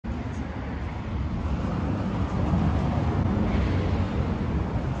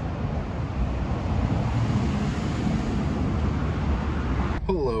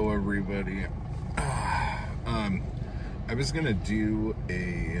Hello everybody. I was gonna do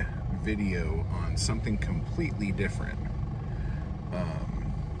a video on something completely different,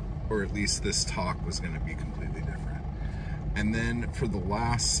 or at least this talk was gonna be completely different, and then for the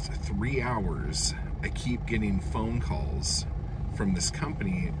last 3 hours I keep getting phone calls from this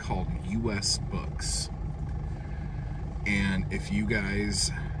company called US Books. And if you guys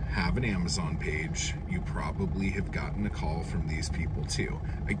have an Amazon page, you probably have gotten a call from these people too.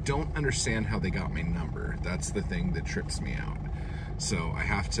 I don't understand how they got my number. That's the thing that trips me out. So I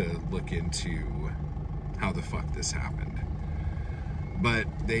have to look into how the fuck this happened. But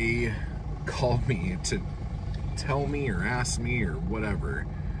they called me to tell me or ask me or whatever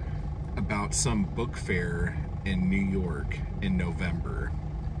about some book fair in New York in November,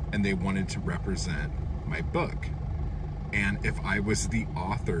 and they wanted to represent my book. And if I was the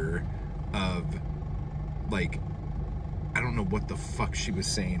author of, like, I don't know what the fuck she was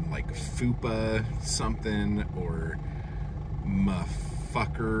saying, like fupa something, or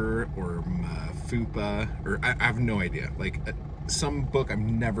mafucker, or mafupa, or I have no idea. Like, some book I've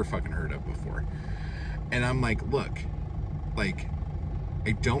never fucking heard of before. And I'm like, look, like,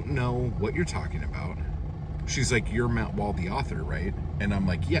 I don't know what you're talking about. She's like, you're Matt Wall, the author, right? And I'm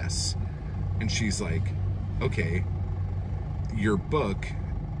like, yes. And she's like, okay, your book.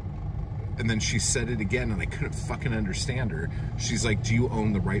 And then she said it again and I couldn't fucking understand her. She's like, do you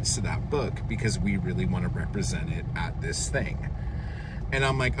own the rights to that book? Because we really want to represent it at this thing. And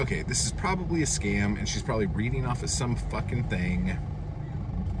I'm like, okay, this is probably a scam and she's probably reading off of some fucking thing.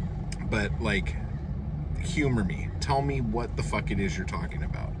 But, like, humor me. Tell me what the fuck it is you're talking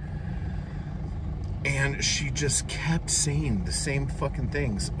about. And she just kept saying the same fucking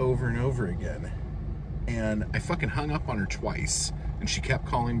things over and over again. And I fucking hung up on her twice, and she kept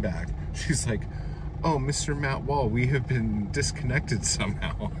calling back. She's like, oh, Mr. Matt Wall, we have been disconnected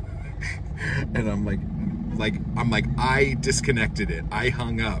somehow. And I'm like, I disconnected it. I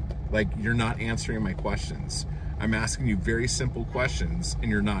hung up. Like, you're not answering my questions. I'm asking you very simple questions,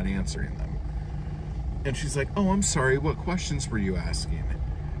 and you're not answering them. And she's like, oh, I'm sorry, what questions were you asking?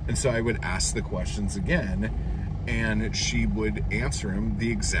 And so I would ask the questions again, and she would answer them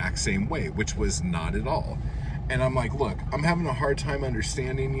the exact same way, which was not at all. And I'm like, look, I'm having a hard time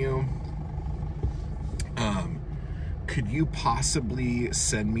understanding you. Could you possibly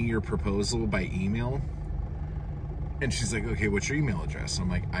send me your proposal by email? And she's like, okay, what's your email address? I'm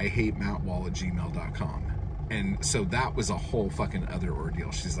like, ihatemattwall@gmail.com. And so that was a whole fucking other ordeal.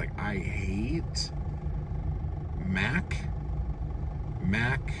 She's like, I hate Mac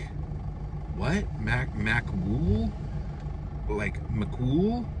Wool? Like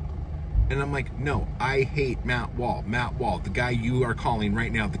McWool? And I'm like, no, I hate Matt Wall, the guy you are calling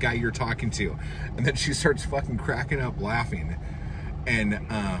right now, the guy you're talking to. And then she starts fucking cracking up laughing. And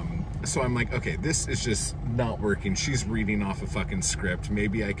so I'm like, okay, this is just not working. She's reading off a fucking script.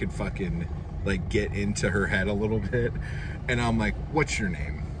 Maybe I could fucking, like, get into her head a little bit. And I'm like, what's your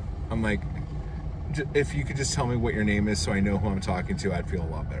name? I'm like, if you could just tell me what your name is so I know who I'm talking to, I'd feel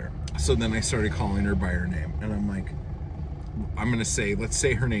a lot better. So then I started calling her by her name, and I'm like, I'm gonna say, let's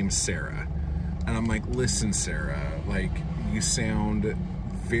say her name's Sarah. And I'm like, listen, Sarah, like, you sound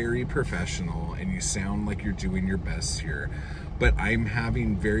very professional and you sound like you're doing your best here, but I'm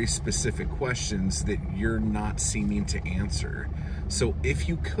having very specific questions that you're not seeming to answer. So if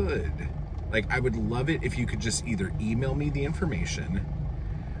you could, like, I would love it if you could just either email me the information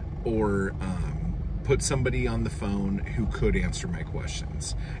or put somebody on the phone who could answer my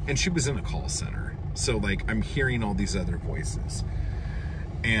questions. And she was in a call center, so, like, I'm hearing all these other voices.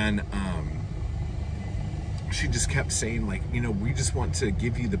 And she just kept saying, like, you know, we just want to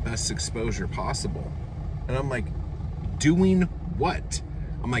give you the best exposure possible. And I'm like, doing what?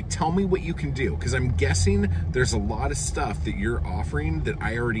 I'm like, tell me what you can do, because I'm guessing there's a lot of stuff that you're offering that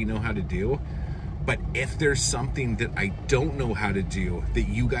I already know how to do. But if there's something that I don't know how to do that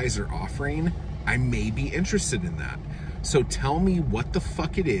you guys are offering, I may be interested in that. So tell me what the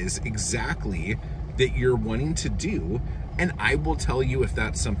fuck it is exactly that you're wanting to do, and I will tell you if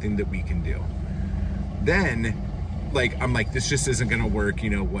that's something that we can do. Then, like, I'm like, this just isn't gonna work,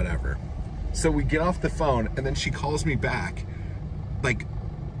 you know, whatever. So we get off the phone, and then she calls me back, like,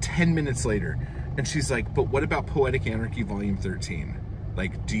 10 minutes later, and she's like, but what about Poetic Anarchy Volume 13?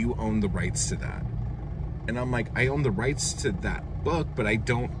 Like, do you own the rights to that? And I'm like, I own the rights to that book, but I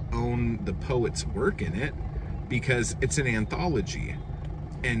don't own the poet's work in it because it's an anthology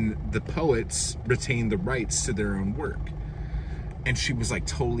and the poets retain the rights to their own work. And she was, like,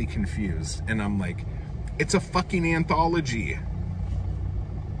 totally confused. And I'm like, it's a fucking anthology.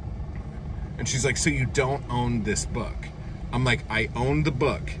 And she's like, so you don't own this book? I'm like, I own the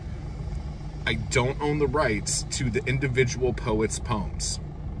book. I don't own the rights to the individual poet's poems.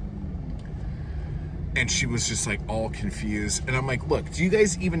 And she was just like all confused. And I'm like, look, do you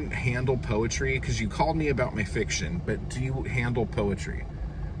guys even handle poetry? Because you called me about my fiction, but do you handle poetry?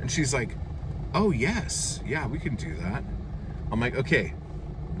 And she's like, oh, yes. Yeah, we can do that. I'm like, okay,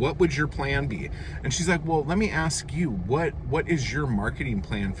 what would your plan be? And she's like, well, let me ask you, what is your marketing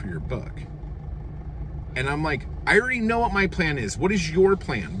plan for your book? And I'm like, I already know what my plan is. What is your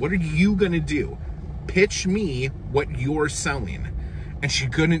plan? What are you going to do? Pitch me what you're selling. And she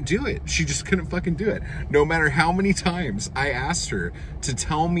couldn't do it. She just couldn't fucking do it. No matter how many times I asked her to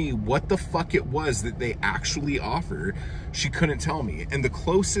tell me what the fuck it was that they actually offer, she couldn't tell me. And the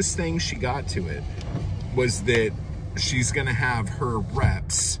closest thing she got to it was that she's gonna have her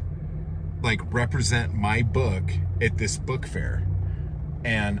reps like represent my book at this book fair.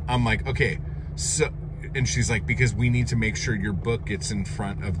 And I'm like, okay, so, and she's like, because we need to make sure your book gets in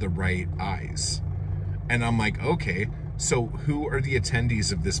front of the right eyes. And I'm like, okay, so who are the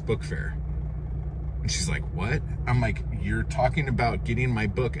attendees of this book fair? And she's like, what? I'm like, you're talking about getting my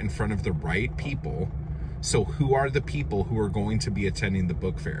book in front of the right people. So who are the people who are going to be attending the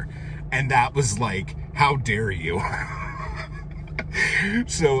book fair? And that was like, how dare you?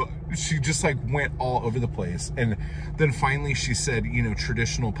 So she just like went all over the place. And then finally she said, you know,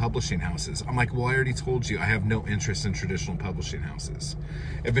 traditional publishing houses. I'm like, well, I already told you I have no interest in traditional publishing houses.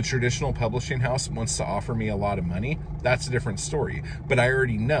 If a traditional publishing house wants to offer me a lot of money, that's a different story. But I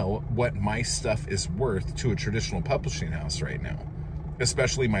already know what my stuff is worth to a traditional publishing house right now,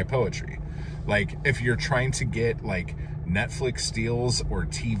 especially my poetry. Like if you're trying to get like Netflix deals or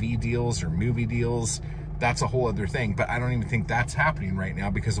TV deals or movie deals, that's a whole other thing. But I don't even think that's happening right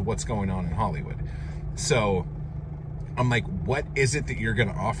now because of what's going on in Hollywood. So I'm like, what is it that you're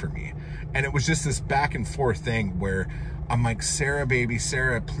going to offer me? And it was just this back and forth thing where I'm like, Sarah, baby,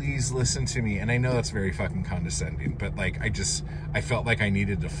 Sarah, please listen to me. And I know that's very fucking condescending, but like, I felt like I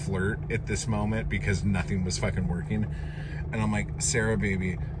needed to flirt at this moment because nothing was fucking working. And I'm like, Sarah,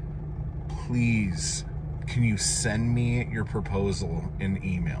 baby, please, can you send me your proposal in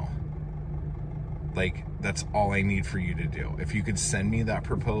email? Like, that's all I need for you to do. If you could send me that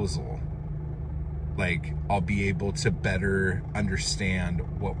proposal, like, I'll be able to better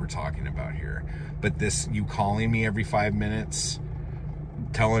understand what we're talking about here. But this, you calling me every 5 minutes,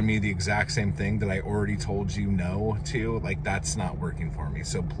 telling me the exact same thing that I already told you no to, like, that's not working for me.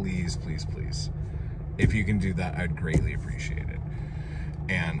 So please, please, please, if you can do that, I'd greatly appreciate it.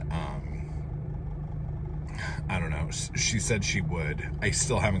 And, I don't know, she said she would. I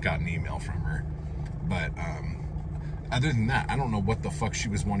still haven't gotten an email from her. But, other than that, I don't know what the fuck she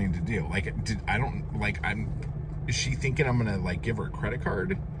was wanting to do. Like, is she thinking I'm gonna, like, give her a credit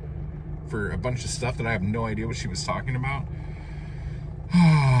card for a bunch of stuff that I have no idea what she was talking about?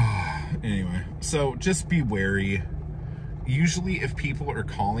 Anyway, so just be wary. Usually if people are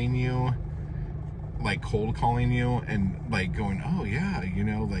calling you, like cold calling you and like going, oh yeah, you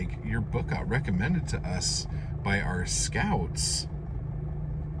know, like your book got recommended to us by our scouts,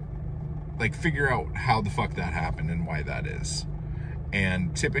 like figure out how the fuck that happened and why that is.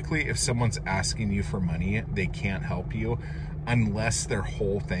 And typically if someone's asking you for money, they can't help you unless their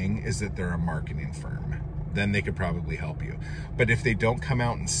whole thing is that they're a marketing firm. Then they could probably help you. But if they don't come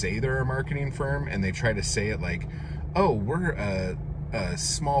out and say they're a marketing firm and they try to say it like, oh, we're a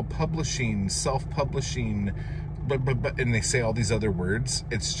small publishing, self-publishing, but and they say all these other words,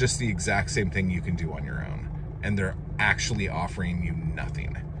 it's just the exact same thing you can do on your own. And they're actually offering you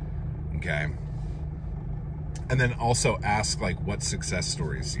nothing. Okay. And then also ask like what success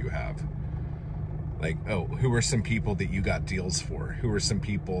stories you have. Like, oh, who are some people that you got deals for? Who are some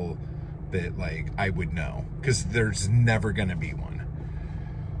people that like I would know? Because there's never gonna be one.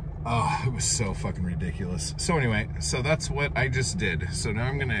 Oh, it was so fucking ridiculous. So anyway, so that's what I just did. So now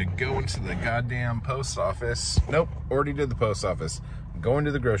I'm gonna go into the goddamn post office. Nope, already did the post office. I'm going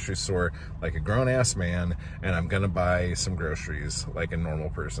to the grocery store like a grown-ass man, and I'm gonna buy some groceries like a normal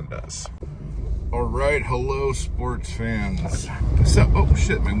person does. All right, hello sports fans. So, oh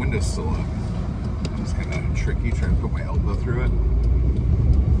shit, my window's still up. It's kind of tricky trying to put my elbow through it.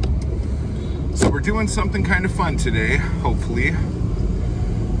 So we're doing something kind of fun today, hopefully.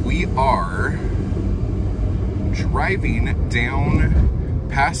 We are driving down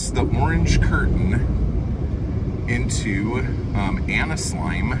past the orange curtain into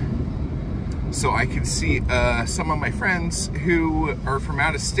Annaslime, so I can see some of my friends who are from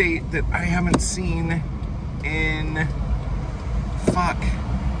out of state that I haven't seen in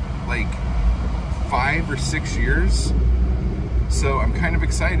like 5 or 6 years. So I'm kind of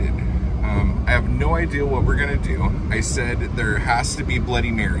excited. I have no idea what we're gonna do. I said there has to be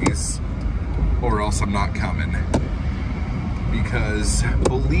Bloody Marys or else I'm not coming. Because,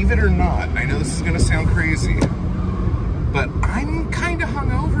 believe it or not, I know this is gonna sound crazy, but I'm kind of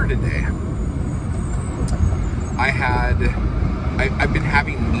hungover today. I've been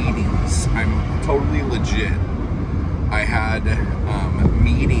having meetings. I'm totally legit. I had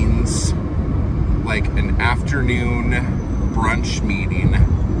meetings, like an afternoon brunch meeting,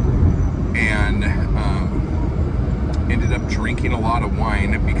 and ended up drinking a lot of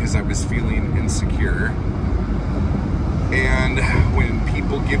wine because I was feeling insecure. And when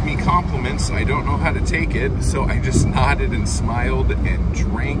people give me compliments, I don't know how to take it, so I just nodded and smiled and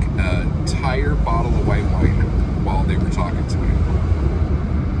drank an entire bottle of white wine while they were talking to me.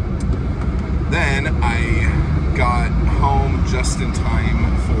 Then I got home just in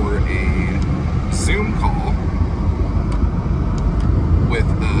time for a Zoom call with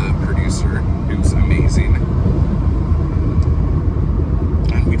the producer, who's amazing.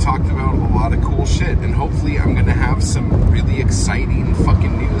 And we talked about a lot of cool shit, and hopefully I'm gonna have some really exciting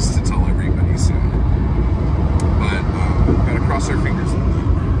fucking news to tell everybody soon. But gotta cross our fingers.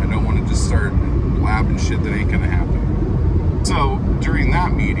 I don't want to just start blabbing shit that ain't gonna happen. So during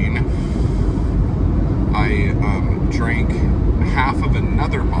that meeting, I drank half of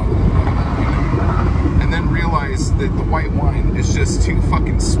another bottle of wine, and then realized that the white wine is just too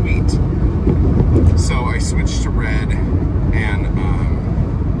fucking sweet. So I switched to red, and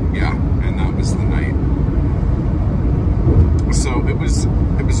yeah, and that was the night. So it was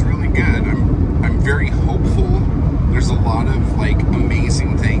really good. I'm very hopeful. There's a lot of like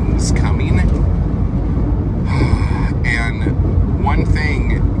amazing things coming. And one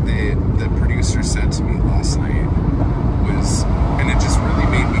thing that the producer said to me last night was, and it just really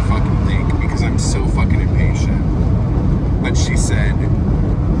made me fucking think because I'm so fucking impatient. But she said,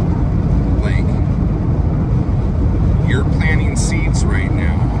 like, you're planting seeds right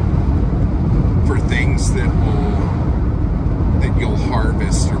now for things that you'll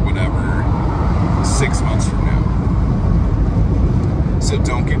harvest or whatever 6 months from now. So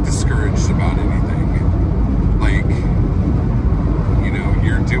don't get discouraged about anything. Like, you know,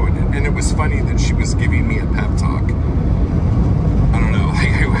 you're doing it. And it was funny that she was giving me a pep talk. I don't know,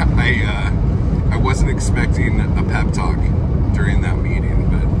 I wasn't expecting a pep talk during that meeting,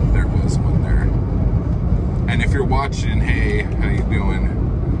 but there was one there. And if you're watching, hey, how you doing?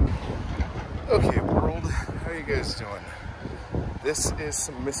 Okay, world, how you guys doing? This is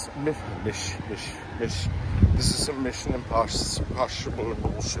some this is some Mission Impossible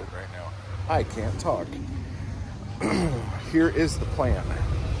bullshit right now. I can't talk. Here is the plan.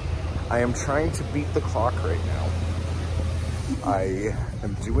 I am trying to beat the clock right now. I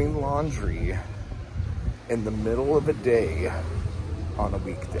am doing laundry in the middle of a day on a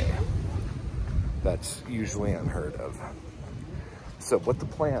weekday. That's usually unheard of. So what the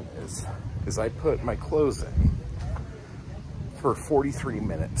plan is I put my clothes in for 43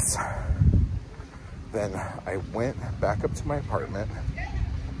 minutes. Then I went back up to my apartment,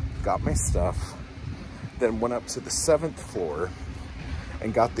 got my stuff, then went up to the 7th floor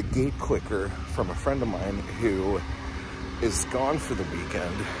and got the gate clicker from a friend of mine who is gone for the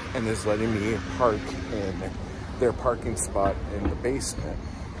weekend and is letting me park in their parking spot in the basement.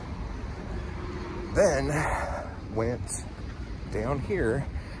 Then went down here,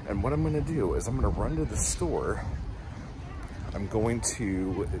 and what I'm gonna do is I'm gonna run to the store. I'm going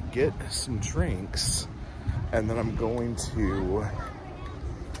to get some drinks, and then I'm going to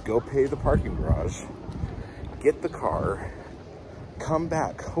go pay the parking garage, get the car, come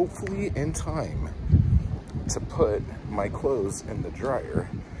back, hopefully in time to put my clothes in the dryer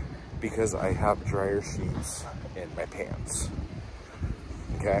because I have dryer sheets in my pants,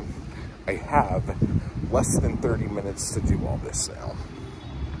 okay? I have less than 30 minutes to do all this now.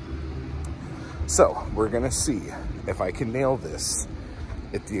 So we're gonna see if I can nail this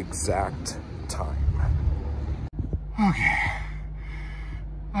at the exact time. Okay,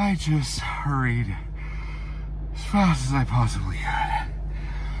 I just hurried as fast as I possibly could.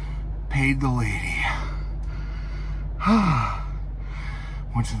 Paid the lady.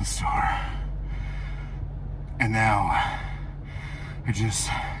 Went to the store. And now I just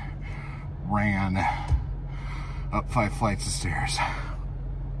ran up 5 flights of stairs.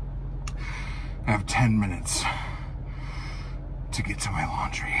 I have 10 minutes to get to my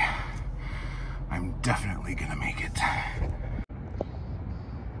laundry. I'm definitely gonna make it.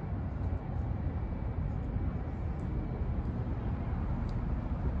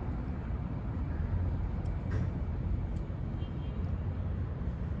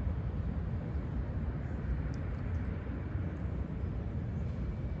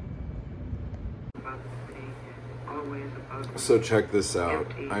 So check this out.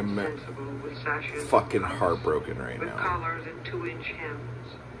 I'm fucking heartbroken right now.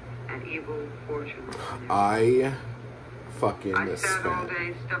 I fucking spent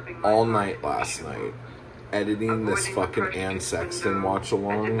all night last night editing this fucking Ann Sexton watch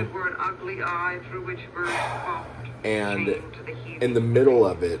along, and in the middle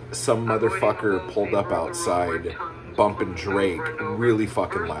of it, some motherfucker pulled up outside bumping Drake really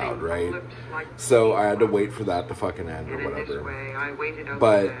fucking loud, right? So I had to wait for that to fucking end or whatever.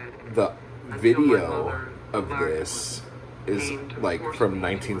 But the video of this is like from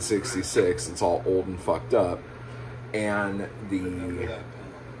 1966. It's all old and fucked up, and the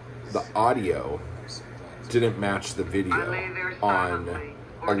audio didn't match the video on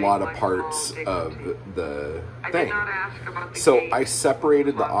a lot of parts of the thing. So I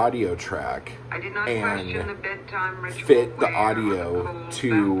separated the audio track and fit the audio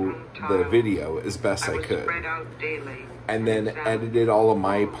to the video as best I could. And then edited all of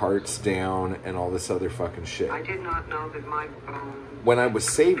my parts down and all this other fucking shit. When I was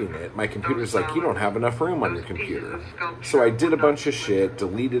saving it, my computer's like, you don't have enough room on your computer. So I did a bunch of shit,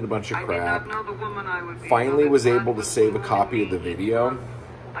 deleted a bunch of crap, finally was able to save a copy of the video.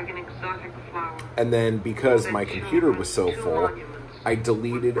 And then because my computer was so full, I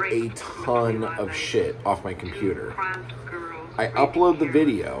deleted a ton of shit off my computer. I upload the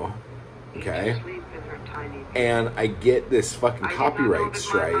video, okay, and I get this fucking copyright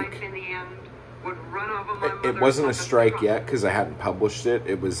strike. It wasn't a strike yet because I hadn't published it.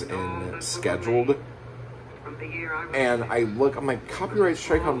 It was in scheduled. And I look, I'm like, copyright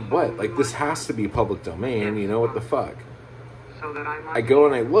strike on what? Like, this has to be public domain, you know, what the fuck? I go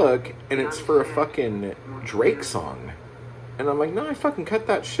and I look, and it's for a fucking Drake song. And I'm like, no, I fucking cut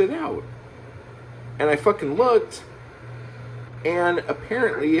that shit out. And I fucking looked, and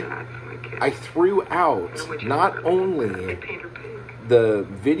apparently I threw out not only the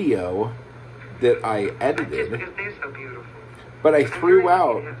video that I edited, but I threw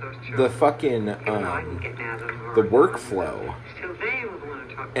out the fucking, the workflow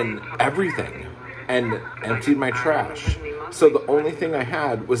and everything, and emptied my trash. So the only thing I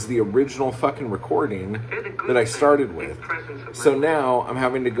had was the original fucking recording that I started with. So now I'm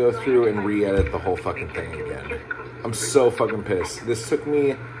having to go through and re-edit the whole fucking thing again. I'm so fucking pissed. This took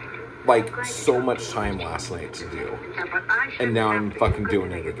me like so much time last night to do, and now I'm fucking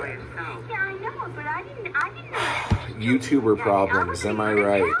doing it again. YouTuber problems, am I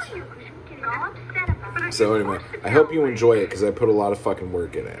right? So anyway, I hope you enjoy it because I put a lot of fucking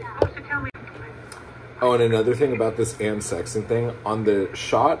work in it. Oh, and another thing about this Ann Sexton thing, on the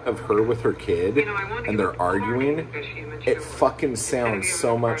shot of her with her kid, and they're arguing, it fucking sounds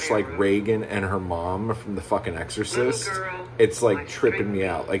so much like Reagan and her mom from The fucking Exorcist. It's like tripping me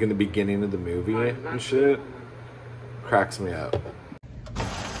out, like in the beginning of the movie and shit. Cracks me up.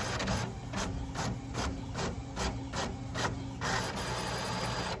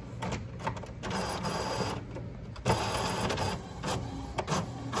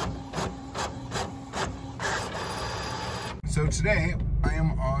 So today, I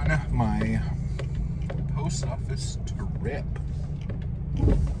am on my post office trip.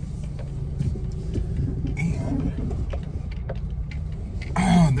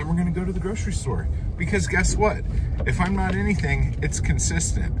 And then we're gonna go to the grocery store. Because guess what? If I'm not anything, it's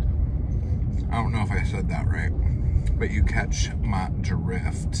consistent. I don't know if I said that right, but you catch my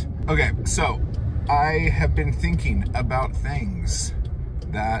drift. Okay, so I have been thinking about things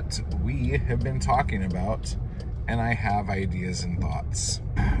that we have been talking about, and I have ideas and thoughts.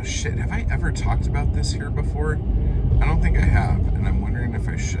 Oh, shit, have I ever talked about this here before? I don't think I have, and I'm wondering if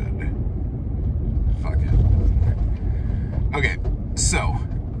I should. Fuck it. Okay, so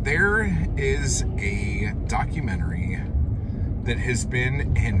there is a documentary that has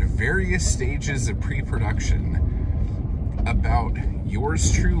been in various stages of pre-production about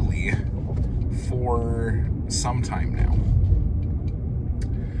yours truly for some time now.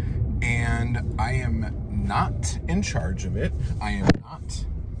 And I am not in charge of it. I am not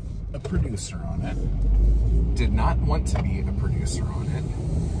a producer on it. Did not want to be a producer on it.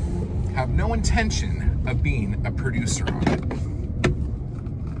 Have no intention of being a producer on it.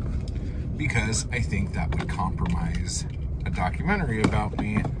 Because I think that would compromise a documentary about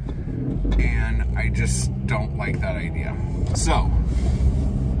me, and I just don't like that idea. So,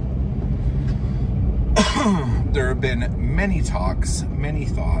 there have been many talks, many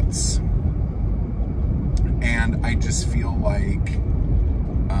thoughts, and I just feel like,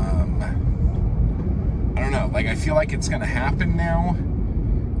 I don't know, like I feel like it's gonna happen now,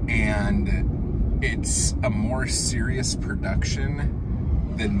 and it's a more serious production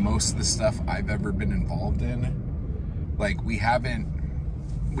than most of the stuff I've ever been involved in. Like, we haven't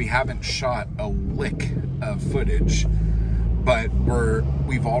shot a lick of footage, but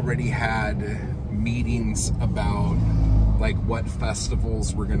we've already had meetings about like what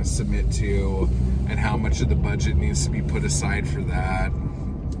festivals we're going to submit to and how much of the budget needs to be put aside for that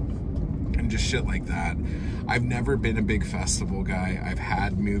and just shit like that. I've never been a big festival guy. I've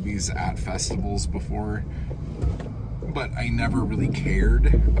had movies at festivals before, but I never really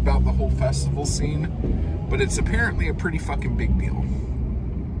cared about the whole festival scene. But it's apparently a pretty fucking big deal,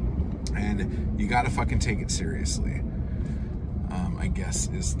 and you gotta fucking take it seriously, I guess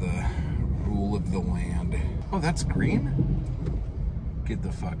is the rule of the land. Oh, that's green? Get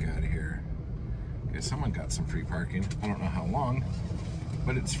the fuck out of here. Okay, someone got some free parking. I don't know how long,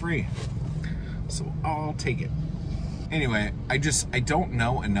 but it's free, so I'll take it. Anyway, I don't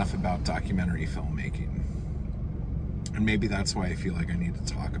know enough about documentary filmmaking, and maybe that's why I feel like I need to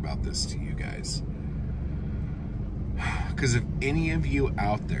talk about this to you guys. Because if any of you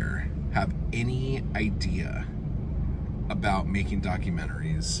out there have any idea about making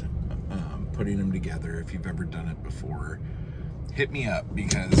documentaries, putting them together, if you've ever done it before, hit me up,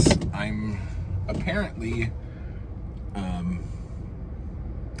 because I'm apparently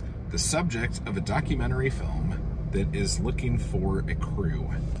the subject of a documentary film that is looking for a crew.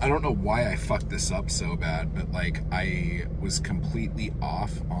 I don't know why I fucked this up so bad, but like, I was completely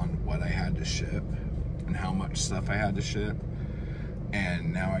off on what I had to ship and how much stuff I had to ship,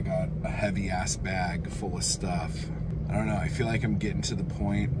 and now I got a heavy ass bag full of stuff. I don't know, I feel like I'm getting to the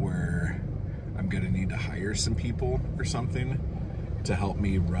point where I'm gonna need to hire some people or something to help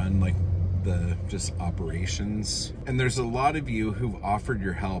me run like the just operations. And there's a lot of you who've offered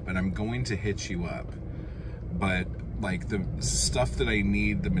your help, and I'm going to hit you up, but like the stuff that I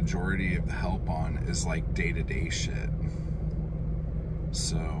need the majority of the help on is like day-to-day shit.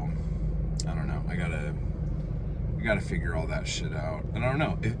 So I don't know, I gotta figure all that shit out. And I don't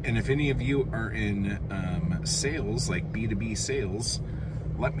know, if any of you are in sales, like B2B sales,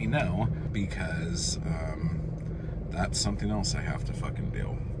 let me know, because that's something else I have to fucking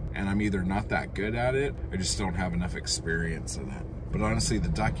do. And I'm either not that good at it, I just don't have enough experience in it. But honestly, the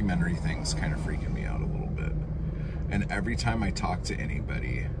documentary thing's kind of freaking me out a little bit. And every time I talk to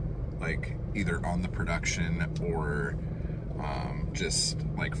anybody, like either on the production or just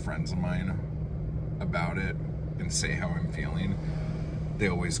like friends of mine about it, and say how I'm feeling, they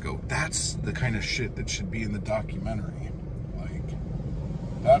always go, that's the kind of shit that should be in the documentary. Like,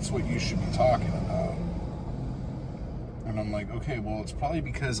 that's what you should be talking about. And I'm like, okay, well, it's probably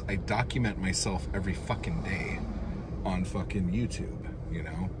because I document myself every fucking day on fucking YouTube, you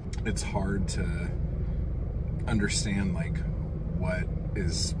know? It's hard to understand, like, what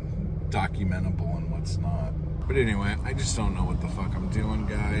is documentable and what's not. But anyway, I just don't know what the fuck I'm doing,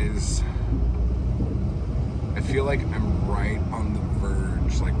 guys. I feel like I'm right on the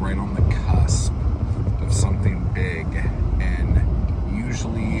verge, like right on the cusp of something big. And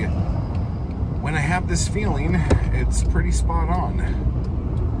usually when I have this feeling, it's pretty spot on.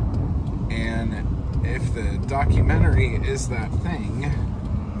 And if the documentary is that thing,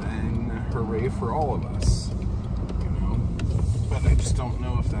 then hooray for all of us, you know? But I just don't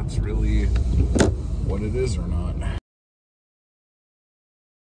know if that's really what it is or not.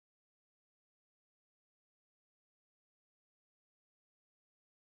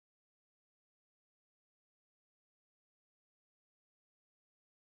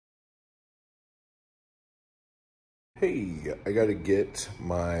 Hey, I gotta get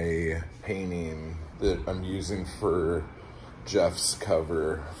my painting that I'm using for Jeff's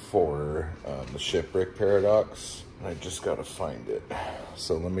cover for the Shipwreck Paradox. I just gotta find it.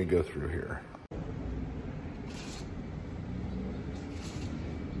 So let me go through here.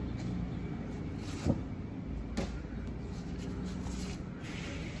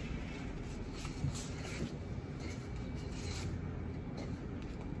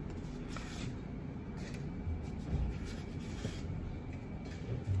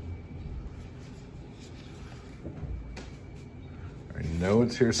 I know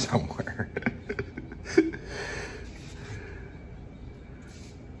it's here somewhere.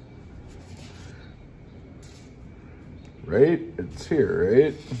 Right? It's here,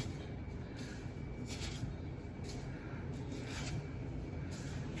 right?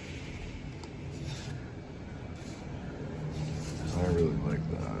 I really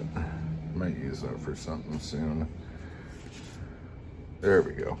like that. Might use that for something soon. There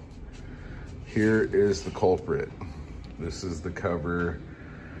we go. Here is the culprit. This is the cover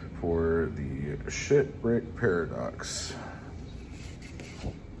for the Shipwreck Paradox.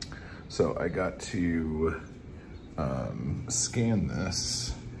 So I got to scan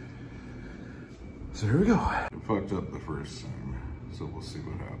this. So here we go. I fucked up the first time, so we'll see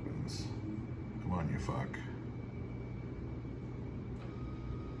what happens. Come on, you fuck.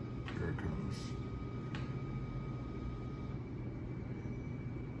 Here it comes.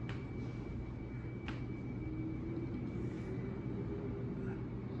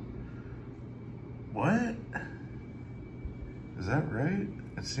 What? Is that right?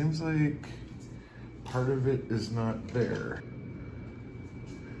 It seems like part of it is not there.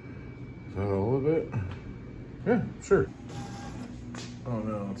 Is that all of it? Yeah, sure. Oh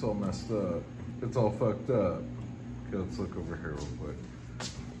no, it's all messed up. It's all fucked up. Okay, let's look over here real quick.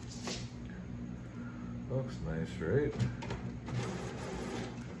 Looks nice, right?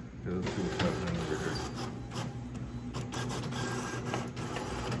 Okay, let's see what's happening over here.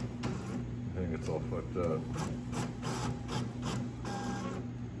 I think it's all fucked up.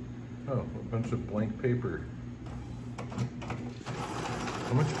 Oh, a bunch of blank paper.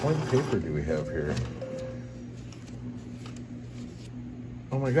 How much blank paper do we have here?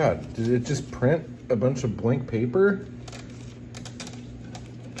 Oh my God, did it just print a bunch of blank paper?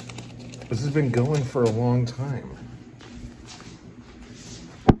 This has been going for a long time.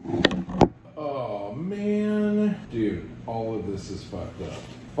 Oh man. Dude, all of this is fucked up.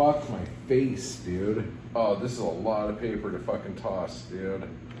 Fuck my face, dude. Oh, this is a lot of paper to fucking toss, dude.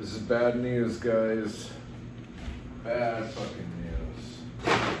 This is bad news, guys. Bad fucking news.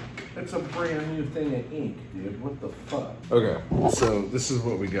 It's a brand new thing of ink, dude. What the fuck? Okay, so this is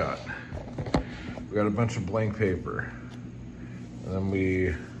what we got. We got a bunch of blank paper. And then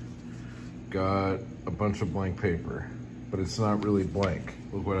we got a bunch of blank paper. But it's not really blank.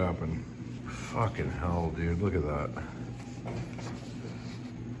 Look what happened. Fucking hell, dude. Look at that.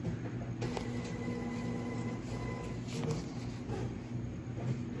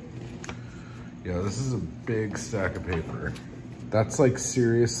 Yeah, this is a big stack of paper. That's like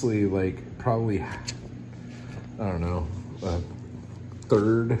seriously like probably, I don't know, a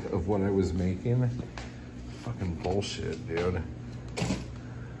third of what I was making. Fucking bullshit, dude.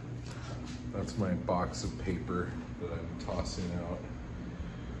 That's my box of paper that I'm tossing out.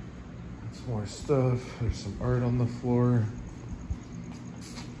 Some more stuff. There's some art on the floor.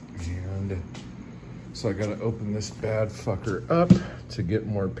 And so I gotta open this bad fucker up to get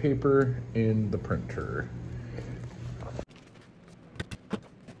more paper in the printer.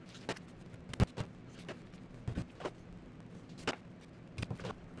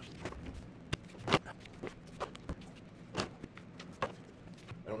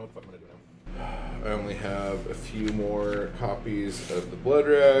 I don't know if I'm gonna do now. I only have a few more copies of the blood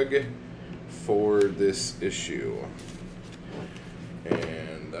rag for this issue.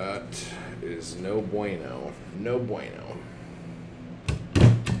 And that is no bueno. No bueno.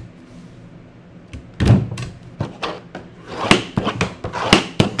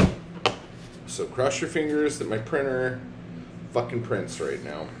 So cross your fingers that my printer fucking prints right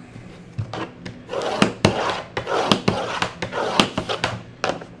now.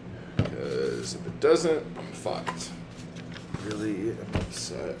 Because if it doesn't, I'm fucked. Really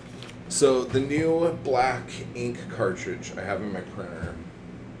upset. So the new black ink cartridge I have in my printer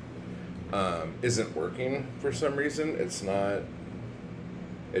isn't working for some reason. It's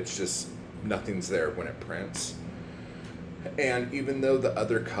just nothing's there when it prints. And even though the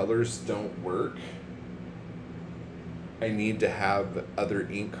other colors don't work, I need to have other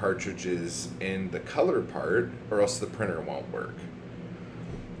ink cartridges in the color part or else the printer won't work.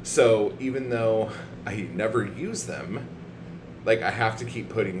 So even though I never use them, like I have to keep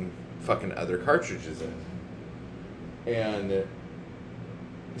putting fucking other cartridges in. And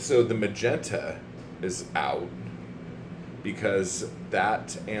so the magenta is out because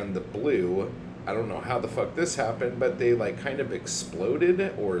that and the blue, I don't know how the fuck this happened, but they like kind of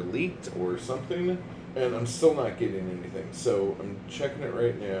exploded or leaked or something, and I'm still not getting anything. So I'm checking it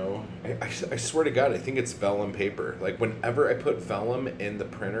right now. I swear to God, I think it's vellum paper. Like whenever I put vellum in the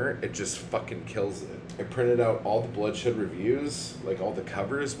printer, it just fucking kills it. I printed out all the Bloodshed reviews, like all the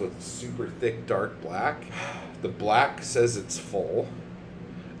covers with super thick dark black. The black says it's full.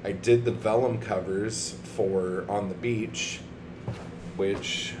 I did the vellum covers for On the Beach,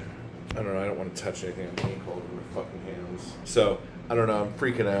 which, I don't know, I don't want to touch anything. I'm ink all over my fucking hands. So, I don't know, I'm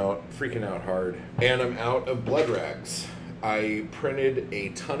freaking out hard. And I'm out of blood rags. I printed a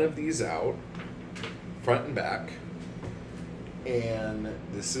ton of these out, front and back. And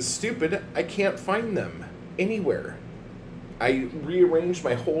this is stupid. I can't find them anywhere. I rearranged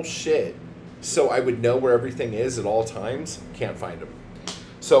my whole shit so I would know where everything is at all times. Can't find them.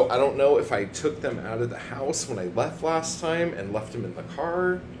 So I don't know if I took them out of the house when I left last time and left them in the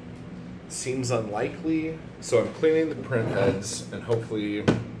car. seems unlikely. So I'm cleaning the print heads, and hopefully,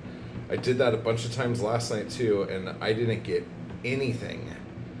 I did that a bunch of times last night too, and I didn't get anything.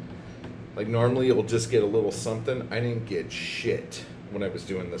 Like normally you'll just get a little something. I didn't get shit when I was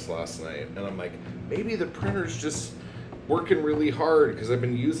doing this last night. And I'm like, maybe the printer's just working really hard because I've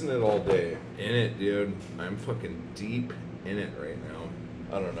been using it all day. In it, dude. I'm fucking deep in it right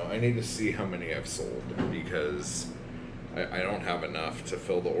now. I don't know. I need to see how many I've sold because I don't have enough to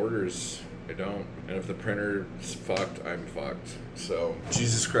fill the orders. I don't. And if the printer's fucked, I'm fucked. So,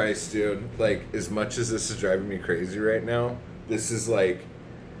 Jesus Christ, dude. Like, as much as this is driving me crazy right now, this is like,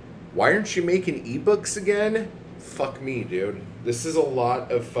 why aren't you making ebooks again? Fuck me, dude. This is a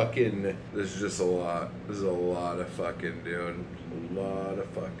lot of fucking... This is just a lot. This is a lot of fucking, dude. A lot of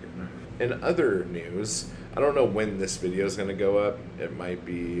fucking... In other news, I don't know when this video is going to go up. It might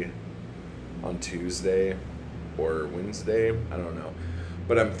be on Tuesday or Wednesday. I don't know.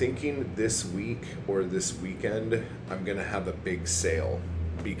 But I'm thinking this week or this weekend, I'm going to have a big sale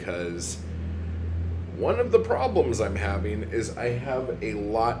because... One of the problems I'm having is I have a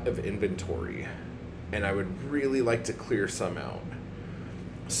lot of inventory and I would really like to clear some out.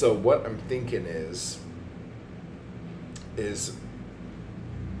 So what I'm thinking is because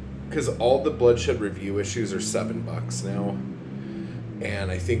all the Bloodshed review issues are $7 now.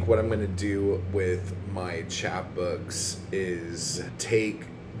 And I think what I'm going to do with my chapbooks is take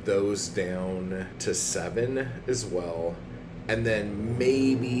those down to 7 as well. And then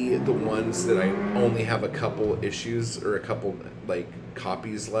maybe the ones that I only have a couple issues or a couple like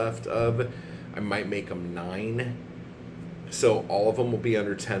copies left of, I might make them 9. So all of them will be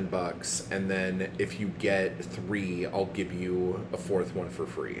under $10. And then if you get 3, I'll give you a 4th one for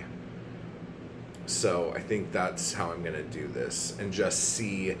free. So I think that's how I'm going to do this and just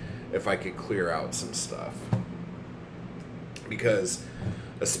see if I could clear out some stuff. Because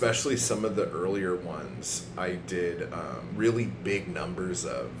especially some of the earlier ones, I did really big numbers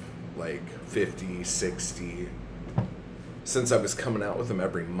of, like 50, 60. Since I was coming out with them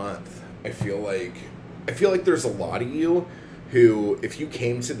every month, I feel like there's a lot of you who, if you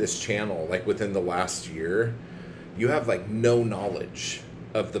came to this channel like within the last year, you have like no knowledge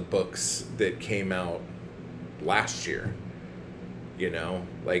of the books that came out last year. You know,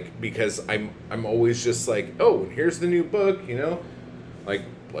 like, because I'm always just like, oh, here's the new book, you know, like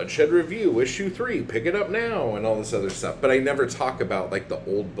Bloodshed Review, issue 3, pick it up now, and all this other stuff. But I never talk about like the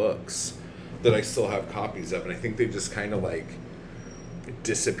old books that I still have copies of, and I think they just kind of like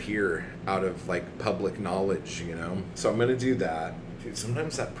disappear out of like public knowledge, you know. So I'm gonna do that. Dude,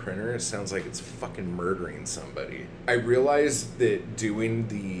 sometimes that printer sounds like it's fucking murdering somebody. I realized that doing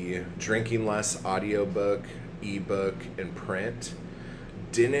the Drinking Less audiobook, ebook, and print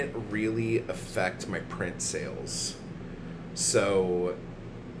didn't really affect my print sales. So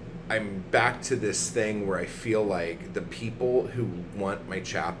I'm back to this thing where I feel like the people who want my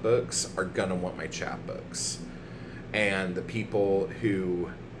chapbooks are gonna want my chapbooks. And the people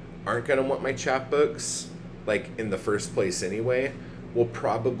who aren't gonna want my chapbooks, like in the first place anyway, will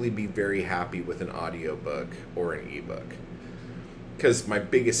probably be very happy with an audiobook or an ebook. Because my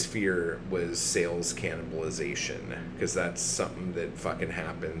biggest fear was sales cannibalization, because that's something that fucking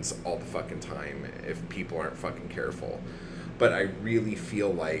happens all the fucking time if people aren't fucking careful. But I really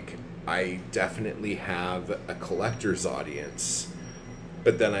feel like I definitely have a collector's audience,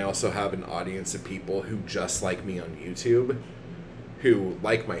 but then I also have an audience of people who just like me on YouTube, who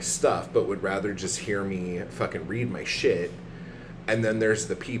like my stuff but would rather just hear me fucking read my shit. And then there's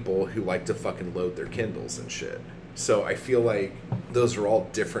the people who like to fucking load their Kindles and shit. So I feel like those are all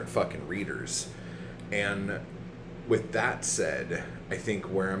different fucking readers. And with that said, I think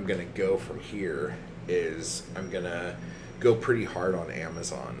where I'm going to go from here is I'm going to go pretty hard on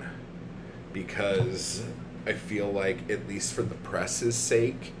Amazon. Because I feel like, at least for the press's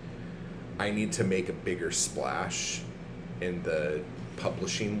sake, I need to make a bigger splash in the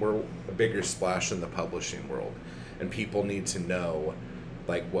publishing world. A bigger splash in the publishing world. And people need to know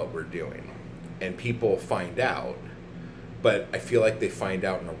like what we're doing. And people find out, but I feel like they find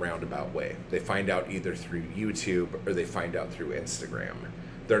out in a roundabout way. They find out either through YouTube or they find out through Instagram.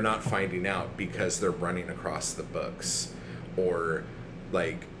 They're not finding out because they're running across the books or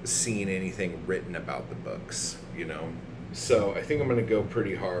like seeing anything written about the books, you know? So I think I'm gonna go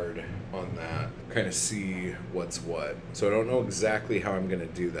pretty hard on that, kind of see what's what. So I don't know exactly how I'm gonna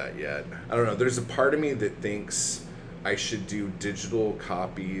do that yet. I don't know, there's a part of me that thinks I should do digital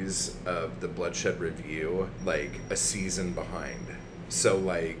copies of the Bloodshed Review, like a season behind. So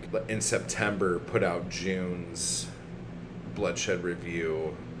like in September, put out June's Bloodshed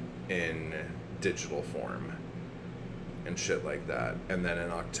Review in digital form. and shit like that. And then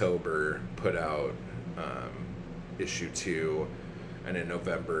in October, put out issue 2, and in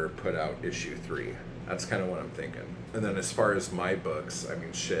November, put out issue 3. That's kind of what I'm thinking. And then as far as my books, I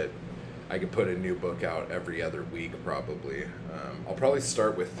mean, shit, I could put a new book out every other week, probably. I'll probably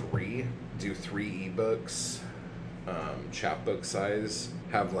start with 3, do 3 ebooks, chapbook size,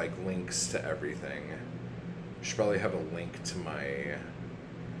 have like links to everything. Should probably have a link to my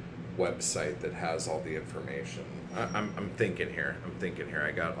website that has all the information. I'm thinking here.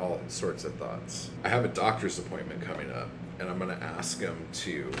 I got all sorts of thoughts. I have a doctor's appointment coming up, and I'm gonna ask him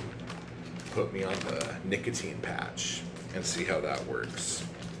to put me on the nicotine patch and see how that works.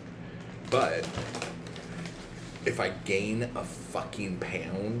 But if I gain a fucking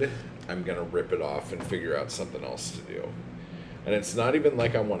pound, I'm gonna rip it off and figure out something else to do. And it's not even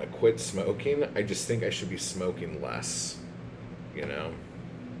like I want to quit smoking. I just think I should be smoking less, you know?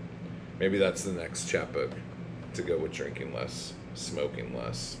 Maybe that's the next chapbook, to go with drinking less, smoking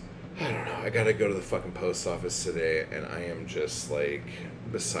less. I don't know. I gotta go to the fucking post office today, and I am just like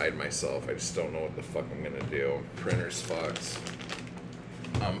beside myself. I just don't know what the fuck I'm gonna do. Printer's fucked.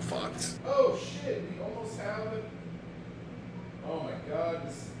 I'm fucked. Oh shit, we almost have it. Oh my god,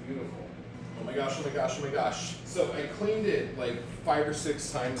 this is beautiful. Oh my gosh, oh my gosh, oh my gosh. So I cleaned it like 5 or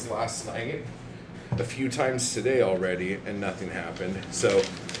 6 times last night, a few times today already, and nothing happened. So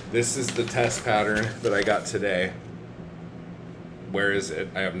this is the test pattern that I got today. Where is it?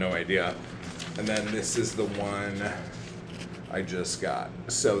 I have no idea. And then this is the one I just got.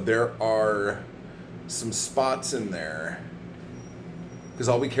 So there are some spots in there, because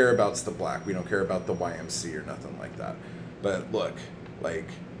all we care about is the black. We don't care about the YMC or nothing like that. But look, like,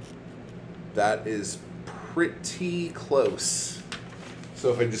 that is pretty close.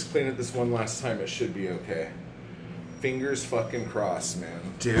 So if I just clean it this one last time, it should be okay. Fingers fucking crossed, man.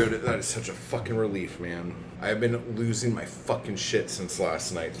 Dude, that is such a fucking relief, man. I've been losing my fucking shit since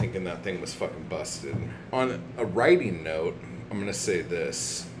last night, thinking that thing was fucking busted. On a writing note, I'm gonna say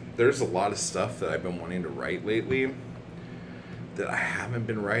this. There's a lot of stuff that I've been wanting to write lately that I haven't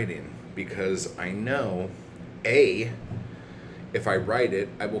been writing, because I know, A, if I write it,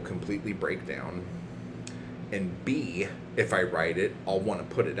 I will completely break down. And B, if I write it, I'll want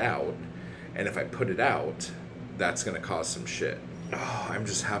to put it out. And if I put it out, that's going to cause some shit. Oh, I'm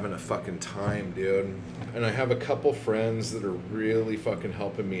just having a fucking time, dude. And I have a couple friends that are really fucking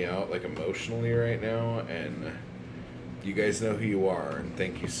helping me out, like, emotionally right now. And you guys know who you are, and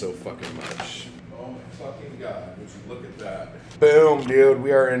thank you so fucking much. Oh my fucking god, would you look at that. Boom, dude,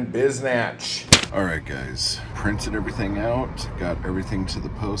 we are in biznatch. All right, guys, printed everything out, got everything to the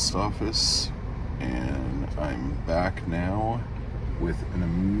post office, and I'm back now with an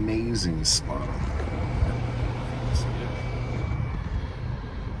amazing spot.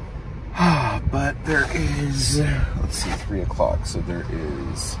 But there is, let's see, 3 o'clock, so there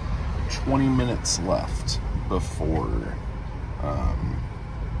is 20 minutes left before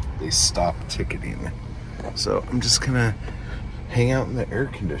they stop ticketing. So I'm just gonna hang out in the air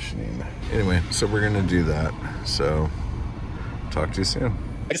conditioning. Anyway, so we're gonna do that. So talk to you soon.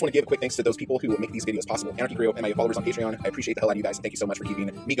 I just want to give a quick thanks to those people who make these videos possible. Anarchy Crew and my followers on Patreon. I appreciate the hell out of you guys. Thank you so much for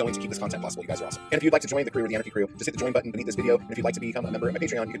keeping me going to keep this content possible. You guys are awesome. And if you'd like to join the crew or the Anarchy Crew, just hit the join button beneath this video. And if you'd like to become a member of my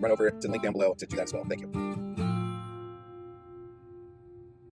Patreon, you can run over to the link down below to do that as well. Thank you.